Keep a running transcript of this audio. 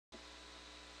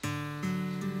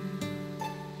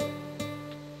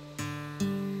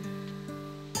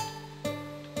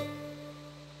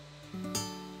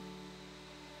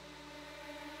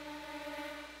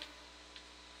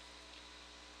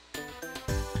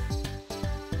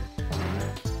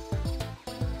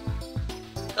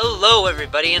Hello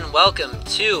everybody and welcome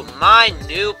to my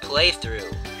new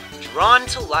playthrough, Drawn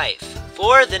to Life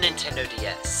for the Nintendo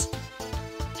DS.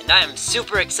 And I am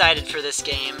super excited for this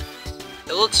game.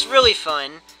 It looks really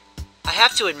fun. I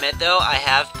have to admit though, I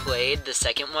have played the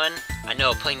second one. I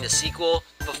know playing the sequel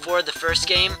before the first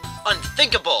game,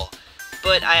 unthinkable!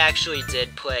 But I actually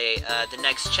did play the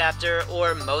next chapter,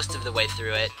 or most of the way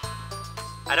through it.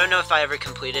 I don't know if I ever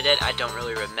completed it, I don't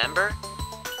really remember.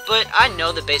 But I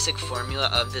know the basic formula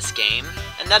of this game,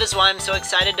 and that is why I'm so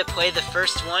excited to play the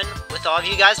first one with all of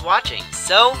you guys watching.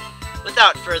 So,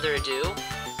 without further ado,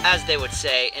 as they would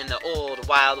say in the old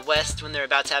Wild West when they're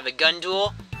about to have a gun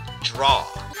duel, draw.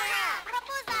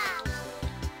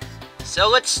 So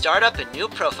let's start up a new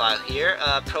profile here,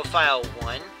 profile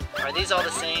 1. Are these all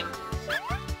the same?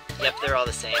 Yep, they're all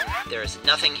the same. There is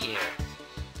nothing here.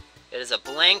 It is a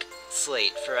blank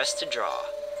slate for us to draw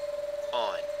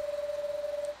on.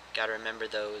 Gotta remember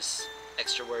those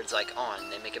extra words like on.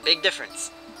 They make a big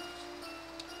difference.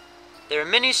 There are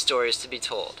many stories to be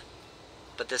told,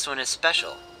 but this one is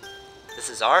special. This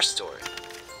is our story.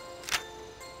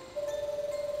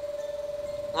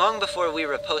 Long before we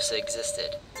Raposa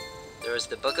existed, there was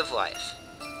the Book of Life,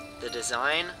 the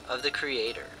design of the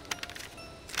Creator.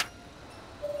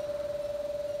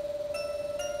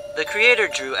 The Creator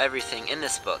drew everything in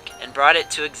this book and brought it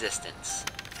to existence.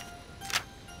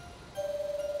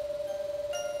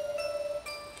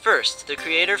 First, the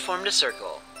Creator formed a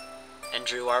circle and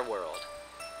drew our world.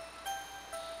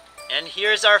 And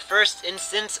here's our first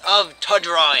instance of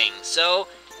drawing, so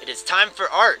it is time for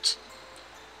art.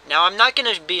 Now, I'm not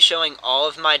going to be showing all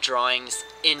of my drawings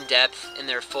in depth in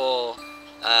their full,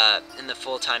 in the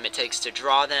full time it takes to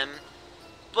draw them,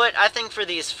 but I think for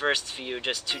these first few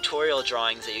just tutorial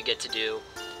drawings that you get to do,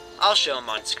 I'll show them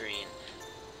on screen.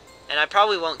 And I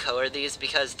probably won't color these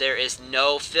because there is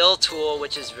no fill tool,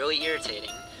 which is really irritating.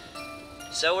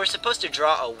 So we're supposed to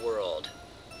draw a world.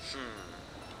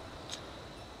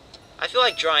 I feel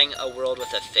like drawing a world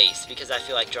with a face because I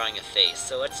feel like drawing a face.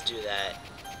 So let's do that.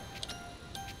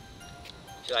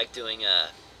 I feel like doing a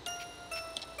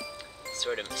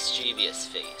sort of mischievous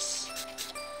face.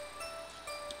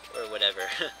 Or whatever.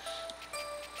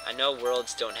 I know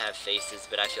worlds don't have faces,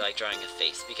 but I feel like drawing a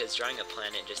face because drawing a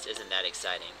planet just isn't that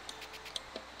exciting.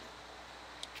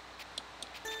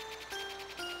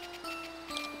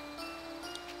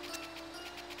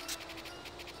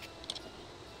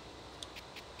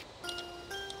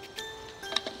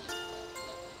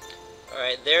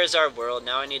 Alright, there's our world.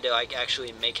 Now I need to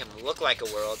actually make him look like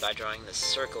a world by drawing this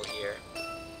circle here.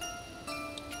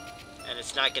 And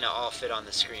it's not going to all fit on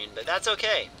the screen, but that's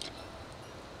okay.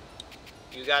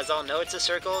 You guys all know it's a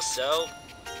circle, so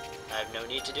I have no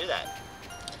need to do that.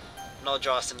 And I'll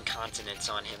draw some continents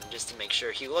on him just to make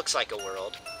sure he looks like a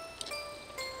world.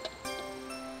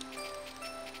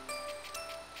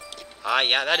 Ah,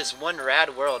 yeah, that is one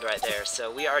rad world right there,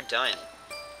 so we are done.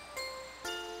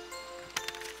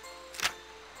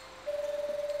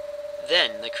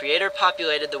 Then, the Creator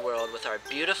populated the world with our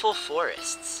beautiful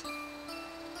forests.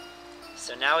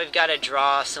 So now we've got to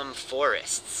draw some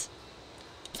forests.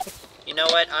 You know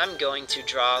what? I'm going to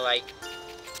draw,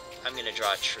 I'm going to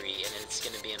draw a tree, and it's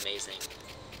going to be amazing.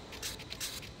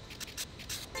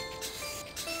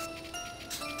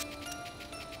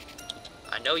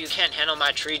 I know you can't handle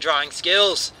my tree drawing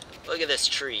skills! Look at this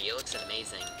tree. It looks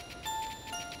amazing.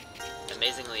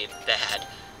 Amazingly bad.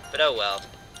 But oh well.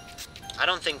 I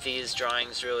don't think these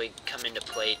drawings really come into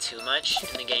play too much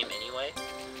in the game anyway.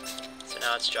 So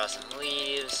now let's draw some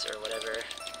leaves or whatever.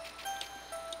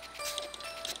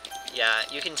 Yeah,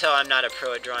 you can tell I'm not a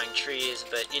pro at drawing trees,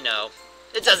 but you know,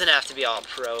 it doesn't have to be all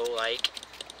pro-like.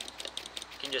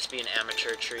 It can just be an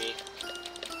amateur tree.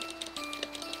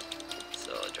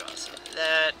 So I'll draw some of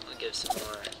that. We'll give some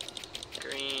more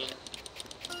green.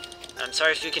 I'm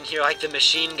sorry if you can hear like the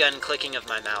machine gun clicking of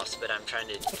my mouse, but I'm trying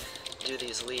to do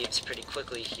these leaves pretty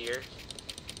quickly here.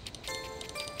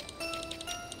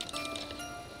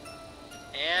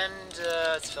 And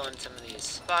let's fill in some of these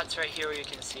spots right here where you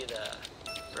can see the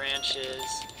branches,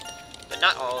 but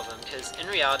not all of them, because in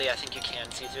reality I think you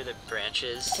can see through the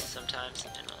branches sometimes.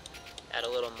 And we'll add a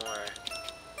little more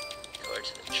color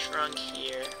to the trunk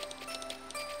here.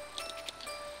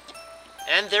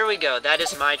 And there we go, that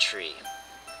is my tree.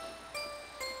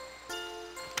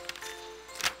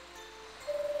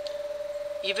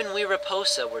 Even we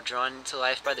Raposa were drawn to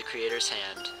life by the Creator's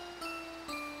hand.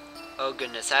 Oh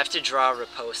goodness, I have to draw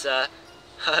Raposa.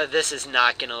 This is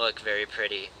not gonna look very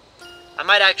pretty. I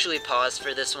might actually pause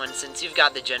for this one since you've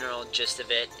got the general gist of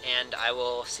it, and I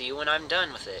will see you when I'm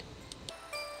done with it.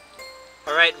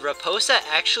 Alright, Raposa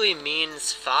actually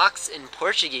means fox in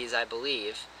Portuguese, I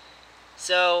believe.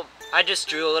 So, I just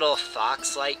drew a little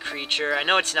fox-like creature. I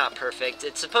know it's not perfect.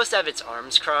 It's supposed to have its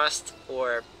arms crossed,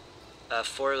 or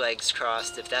four legs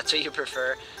crossed, if that's what you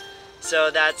prefer. So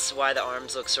that's why the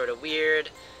arms look sort of weird.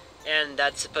 And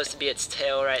that's supposed to be its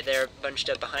tail right there, bunched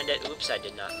up behind it. Oops, I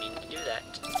did not mean to do that.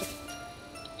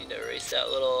 Need to erase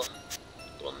that little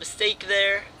mistake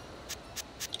there.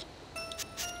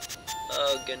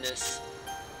 Oh, goodness.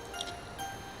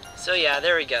 So yeah,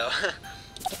 there we go.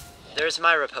 There's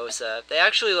my Raposa. They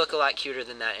actually look a lot cuter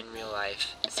than that in real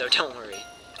life, so don't worry.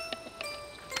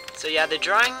 So yeah, the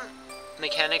drawing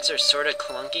mechanics are sort of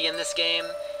clunky in this game.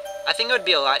 I think it would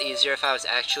be a lot easier if I was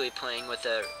actually playing with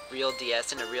a real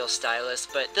DS and a real stylus,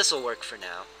 but this will work for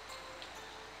now.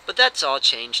 But that's all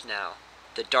changed now.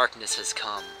 The darkness has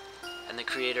come, and the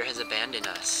Creator has abandoned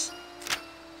us.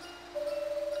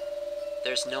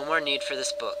 There's no more need for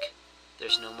this book.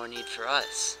 There's no more need for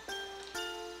us.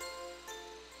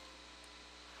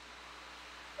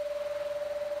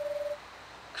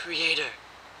 Creator,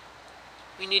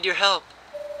 we need your help.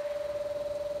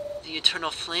 The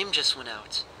eternal flame just went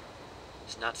out.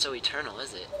 It's not so eternal,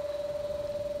 is it?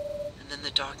 And then the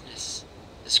darkness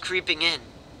is creeping in.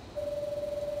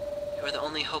 You are the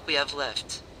only hope we have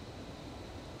left.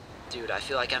 Dude, I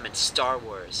feel like I'm in Star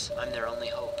Wars. I'm their only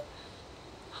hope.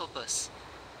 Help us.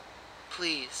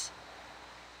 Please.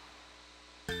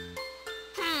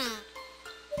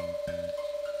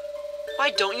 Why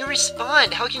don't you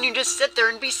respond? How can you just sit there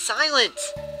and be silent?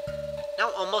 Now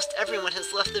almost everyone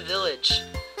has left the village.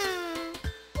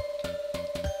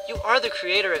 You are the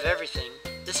creator of everything.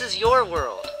 This is your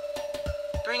world.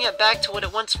 Bring it back to what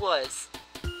it once was.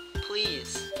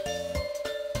 Please.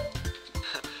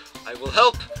 I will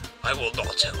help. I will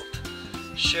not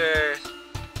help. Sure.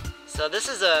 So this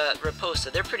is a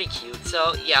Raposa. They're pretty cute.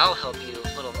 So yeah, I'll help you,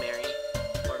 little Mary.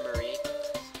 Or Marie.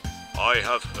 I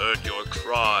have heard your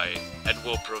cry and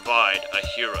will provide a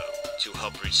hero to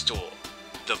help restore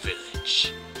the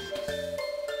village.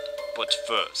 But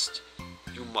first,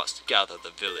 you must gather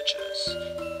the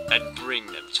villagers and bring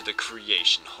them to the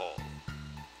Creation Hall.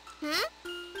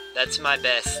 That's my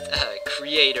best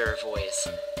creator voice.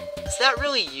 Is that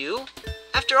really you?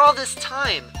 After all this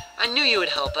time, I knew you would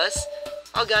help us.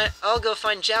 I'll go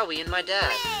find Jowie and my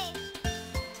dad.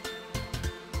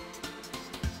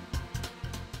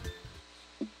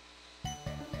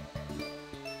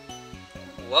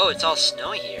 Whoa, it's all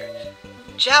snowy here.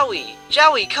 Jowie!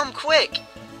 Jowie, come quick!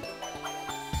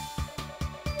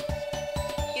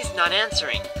 He's not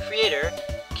answering. Creator,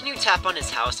 can you tap on his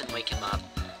house and wake him up?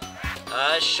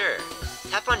 Sure.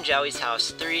 Tap on Jowie's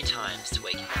house 3 times to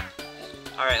wake him up.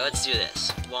 Alright, let's do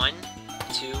this. 1,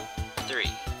 2, 3.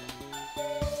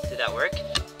 Did that work?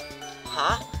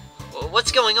 Huh?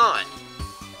 What's going on?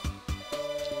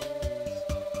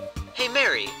 Hey,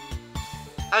 Mary.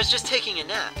 I was just taking a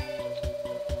nap.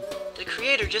 The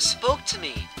Creator just spoke to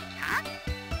me.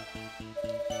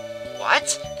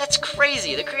 What? That's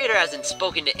crazy. The Creator hasn't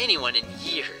spoken to anyone in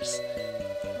years.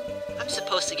 I'm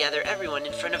supposed to gather everyone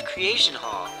in front of Creation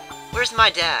Hall. Where's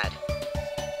my dad?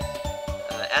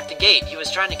 At the gate. He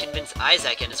was trying to convince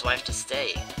Isaac and his wife to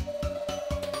stay.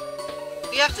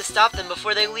 We have to stop them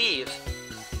before they leave.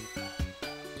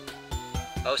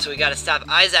 Oh, so we gotta stop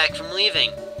Isaac from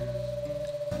leaving.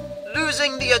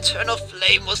 Losing the eternal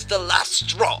flame was the last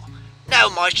straw. Now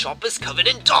my shop is covered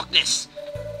in darkness.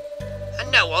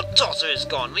 And now our daughter is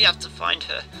gone. We have to find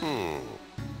her.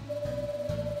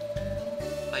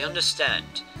 I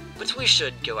understand, but we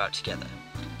should go out together.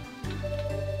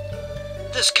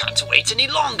 This can't wait any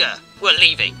longer. We're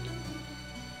leaving.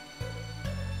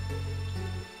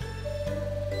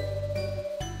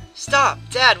 Stop!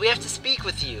 Dad, we have to speak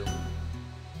with you.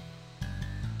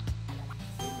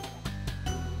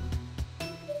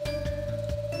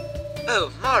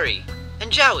 Oh, Mari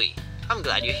and Jowie. I'm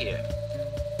glad you're here.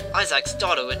 Isaac's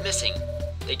daughter went missing.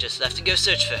 They just left to go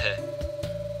search for her.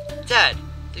 Dad,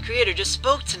 the Creator just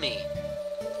spoke to me.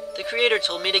 The Creator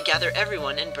told me to gather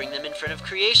everyone and bring them in front of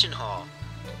Creation Hall.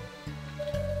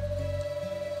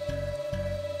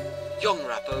 Young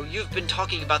Rapo, you've been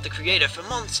talking about the Creator for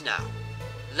months now.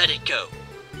 Let it go.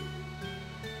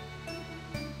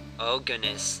 Oh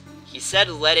goodness. He said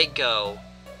let it go.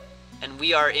 And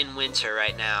we are in winter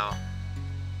right now.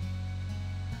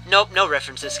 Nope, no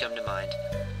references come to mind.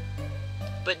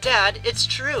 But Dad, it's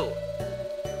true.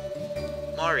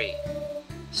 Mari,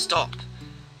 stop.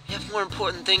 We have more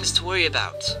important things to worry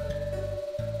about.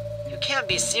 You can't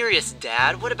be serious,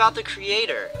 Dad. What about the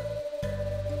Creator?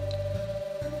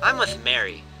 I'm with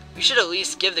Mary. We should at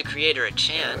least give the Creator a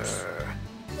chance.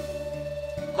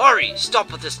 Mari,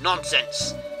 stop with this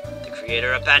nonsense. The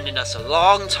Creator abandoned us a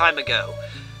long time ago.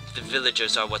 The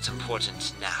villagers are what's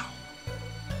important now.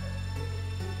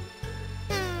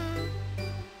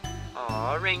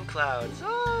 Aw, rain clouds.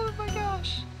 Oh my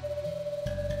gosh.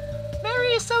 Mary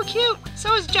is so cute.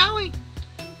 So is Joey.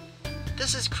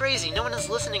 This is crazy. No one is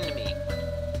listening to me.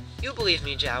 You believe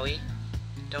me, Joey,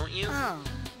 don't you?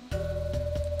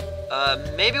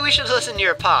 Maybe we should listen to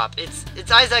your pop. It's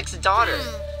Isaac's daughter.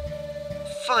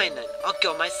 Fine then, I'll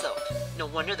go myself. No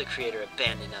wonder the creator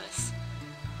abandoned us.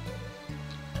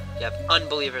 You have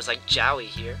unbelievers like Joey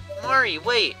here. Mari,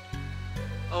 wait!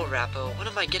 Oh, Rapo, what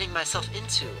am I getting myself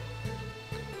into?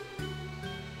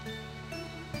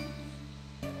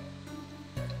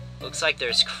 Looks like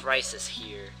there's crisis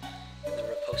here in the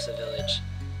Raposa village.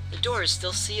 The door is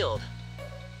still sealed.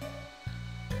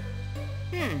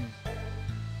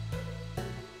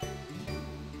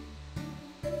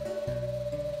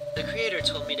 The creator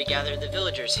told me to gather the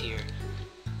villagers here,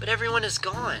 but everyone is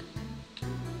gone.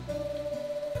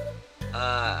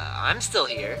 I'm still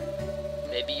here.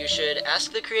 Maybe you should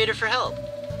ask the creator for help.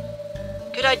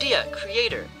 Good idea,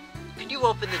 creator. Could you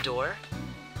open the door?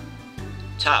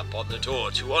 Tap on the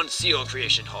door to unseal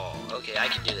Creation Hall. Okay, I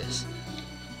can do this.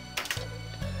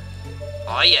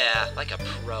 Oh yeah, like a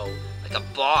pro, like a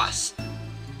boss.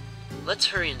 Let's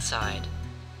hurry inside.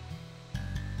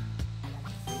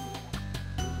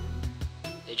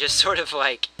 They just sort of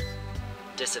like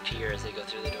disappear as they go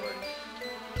through the door.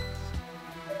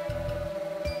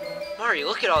 Mari,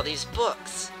 look at all these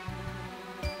books.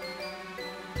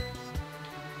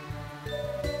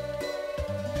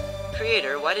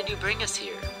 Creator, why did you bring us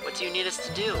here? What do you need us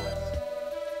to do?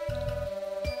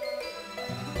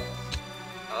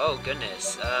 Oh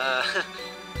goodness,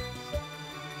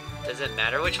 does it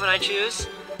matter which one I choose?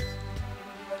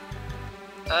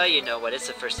 You know what, it's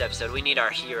the first episode, we need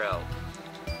our hero.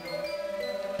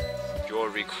 Your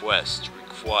request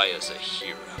requires a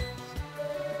hero.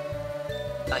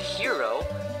 A hero?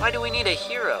 Why do we need a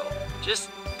hero? Just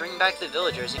bring back the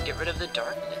villagers and get rid of the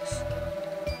darkness.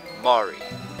 Mari,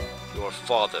 your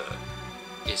father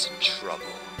is in trouble.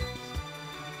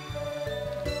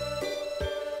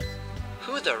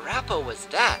 Who the Rapo was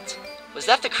that? Was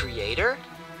that the creator?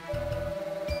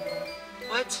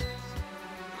 What?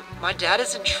 My dad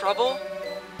is in trouble?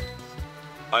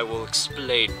 I will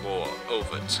explain more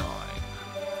over time.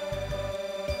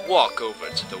 Walk over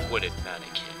to the wooden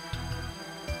mannequin.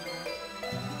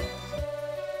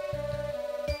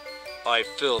 I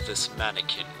fill this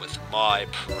mannequin with my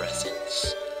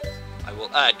presence. I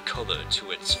will add color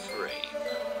to its frame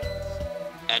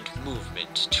and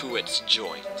movement to its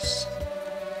joints.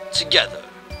 Together,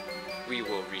 we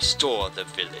will restore the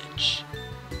village.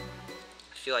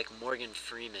 I feel like Morgan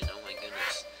Freeman, oh my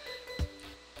goodness.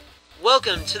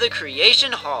 Welcome to the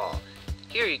Creation Hall.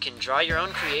 Here you can draw your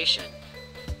own creation.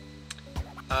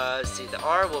 See, the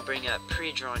R will bring up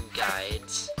pre-drawn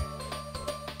guides.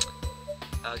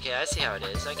 Okay, I see how it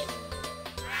is. I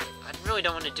really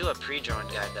don't want to do a pre-drawn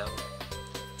guide though.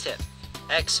 Tip.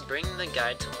 X, bring the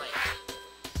guide to life.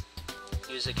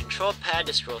 Use the control pad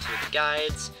to scroll through the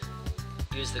guides.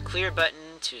 Use the clear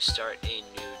button to start a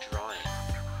new drawing.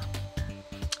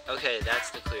 Okay, that's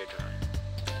the clear drawing.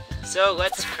 So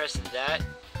let's press that.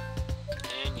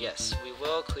 And yes, we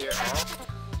will clear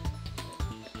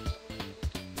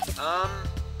all.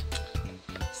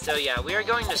 So yeah, we are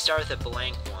going to start with a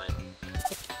blank one.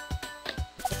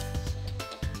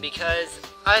 Because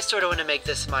I sort of want to make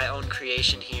this my own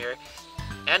creation here.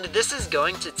 And this is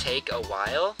going to take a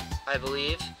while, I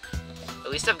believe. At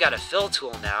least I've got a fill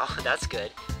tool now, that's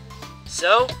good.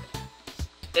 So,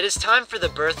 it is time for the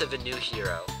birth of a new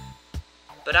hero.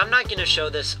 But I'm not going to show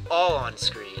this all on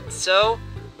screen, so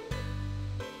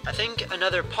I think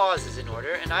another pause is in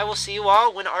order, and I will see you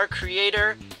all when our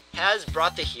creator has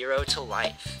brought the hero to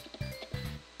life.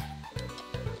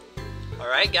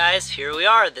 Alright guys, here we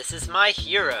are. This is my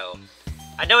hero.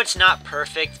 I know it's not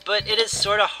perfect, but it is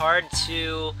sort of hard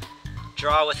to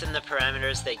draw within the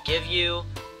parameters they give you.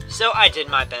 So I did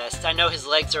my best. I know his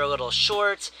legs are a little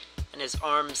short, and his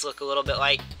arms look a little bit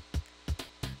like,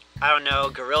 I don't know,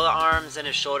 gorilla arms, and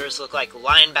his shoulders look like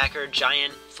linebacker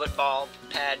giant football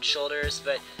pad shoulders,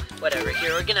 but whatever.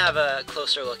 Here, we're gonna have a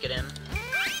closer look at him.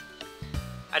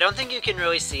 I don't think you can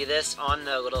really see this on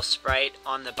the little sprite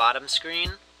on the bottom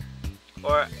screen,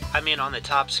 or, I mean on the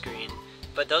top screen,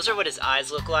 but those are what his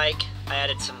eyes look like. I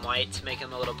added some white to make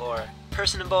him a little more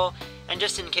personable, and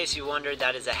just in case you wondered,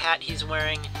 that is a hat he's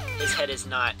wearing. His head is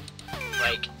not,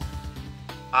 like,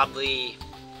 oddly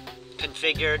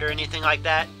configured or anything like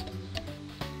that.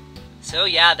 So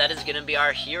yeah, that is gonna be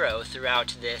our hero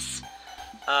throughout this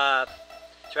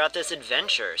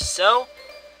adventure. So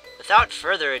without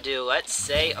further ado, let's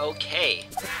say okay.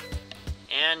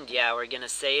 And yeah, we're gonna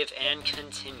save and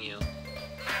continue.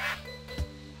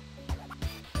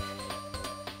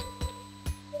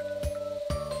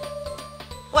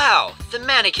 Wow, the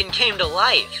mannequin came to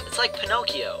life. It's like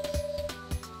Pinocchio.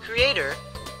 Creator,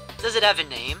 does it have a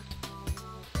name?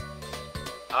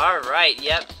 Alright,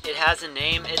 yep, it has a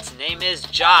name. Its name is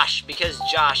Josh, because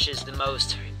Josh is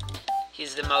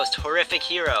he's the most horrific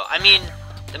hero. I mean,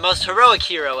 the most heroic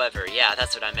hero ever. Yeah,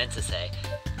 that's what I meant to say.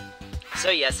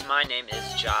 So yes, my name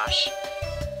is Josh.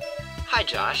 Hi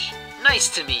Josh, nice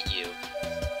to meet you.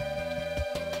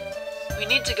 We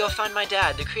need to go find my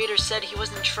dad. The creator said he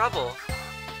was in trouble.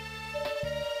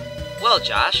 Well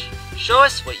Josh, show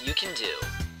us what you can do.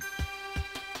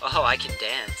 Oh, I can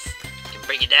dance. I can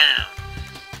bring it down.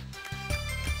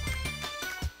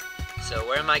 So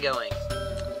where am I going?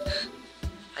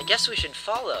 I guess we should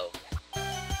follow.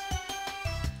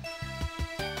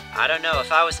 I don't know,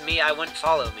 if I was me, I wouldn't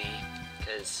follow me,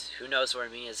 because who knows where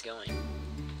me is going.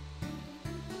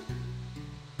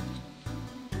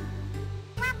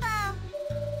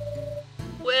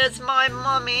 Where's my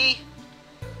mommy?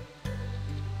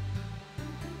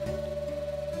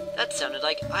 That sounded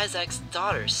like Isaac's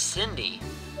daughter, Cindy.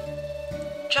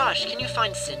 Josh, can you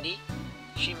find Cindy?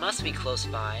 She must be close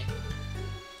by.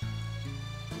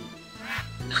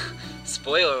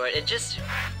 Spoiler alert, it just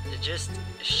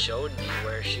showed me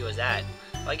where she was at.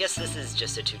 Well, I guess this is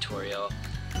just a tutorial.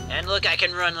 And look, I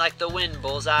can run like the wind,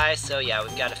 Bullseye. So yeah,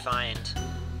 we've got to find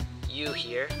you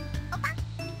here.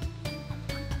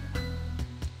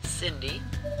 Cindy.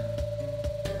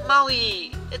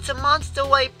 Maui, it's a monster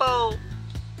Wapo.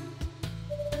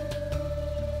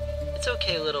 It's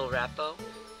okay, little Rapo.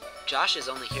 Josh is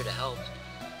only here to help.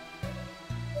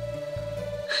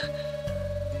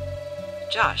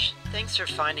 Josh, thanks for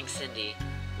finding Cindy.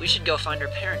 We should go find her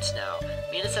parents now.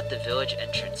 Meet us at the village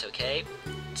entrance, okay?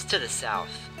 It's to the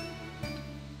south.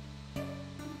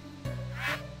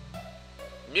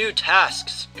 New task,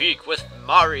 speak with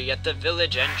Mari at the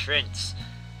village entrance.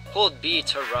 Hold B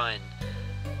to run.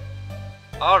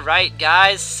 Alright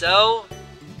guys, so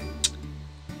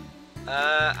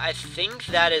I think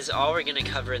that is all we're gonna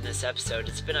cover in this episode.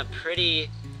 It's been a pretty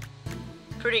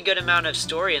good amount of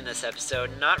story in this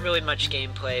episode. Not really much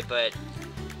gameplay, but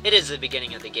it is the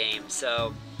beginning of the game,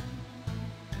 so...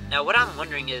 Now what I'm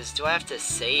wondering is, do I have to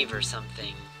save or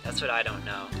something? That's what I don't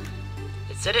know.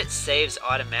 It said it saves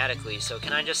automatically, so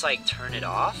can I just like turn it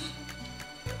off?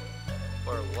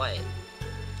 Or what?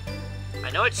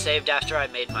 I know it saved after I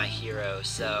made my hero,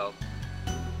 so...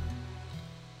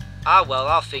 Ah well,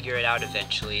 I'll figure it out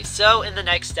eventually. So in the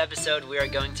next episode we are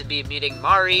going to be meeting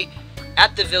Mari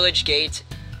at the village gate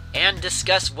and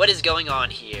discuss what is going on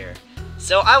here.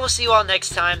 So I will see you all next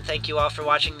time. Thank you all for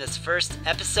watching this first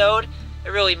episode. It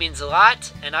really means a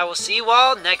lot, and I will see you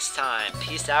all next time.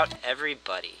 Peace out,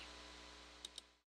 everybody.